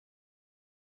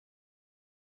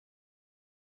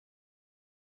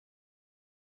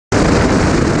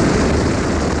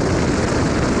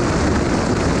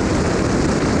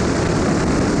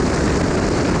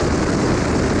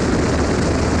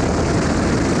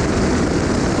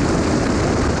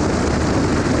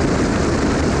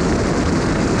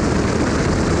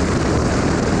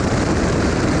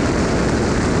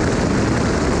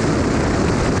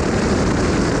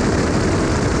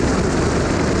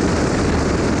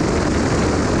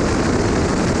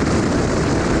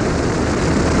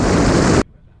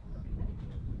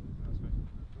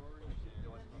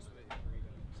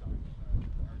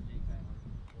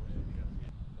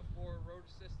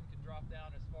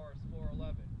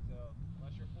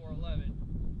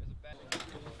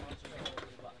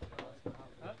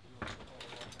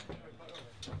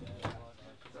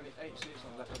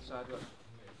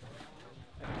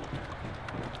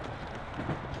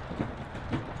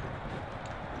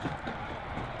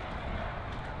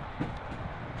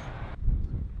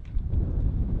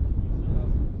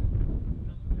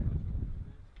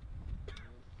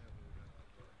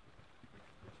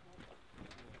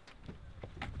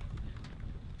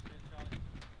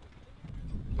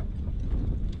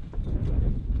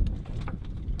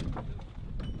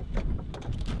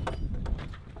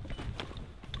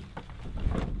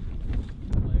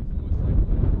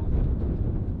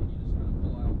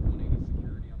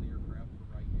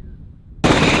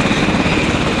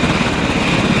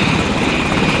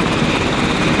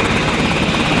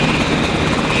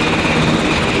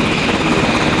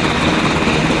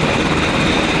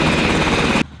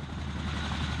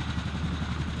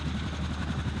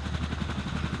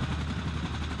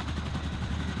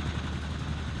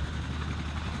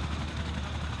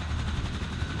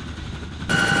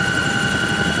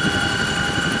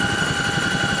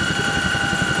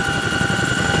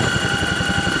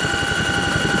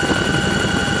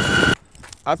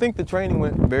I think the training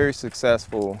went very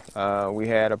successful. We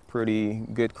had a pretty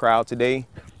good crowd today,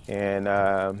 and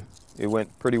it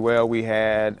went pretty well. We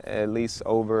had at least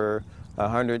over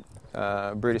 100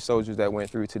 British soldiers that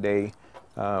went through today.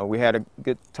 We had a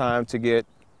good time to get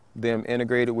them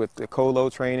integrated with the cold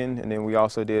load training, and then we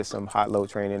also did some hot load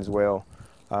training as well.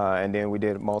 And then we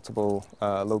did multiple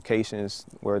locations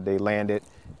where they landed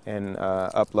and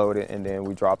uploaded, and then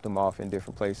we dropped them off in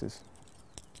different places.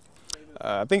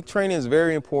 I think training is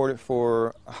very important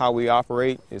for how we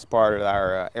operate. It's part of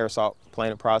our air assault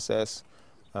planning process.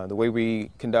 The way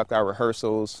we conduct our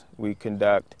rehearsals, we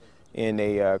conduct in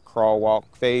a crawl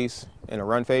walk phase and a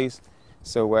run phase.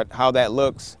 So how that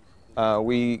looks,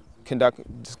 we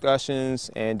conduct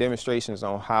discussions and demonstrations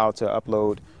on how to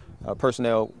upload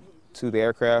personnel to the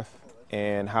aircraft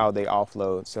and how they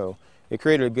offload. So it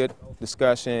created a good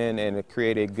discussion, and it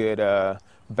created a good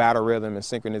battle rhythm and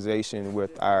synchronization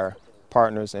with our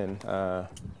partners and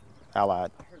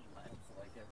allied.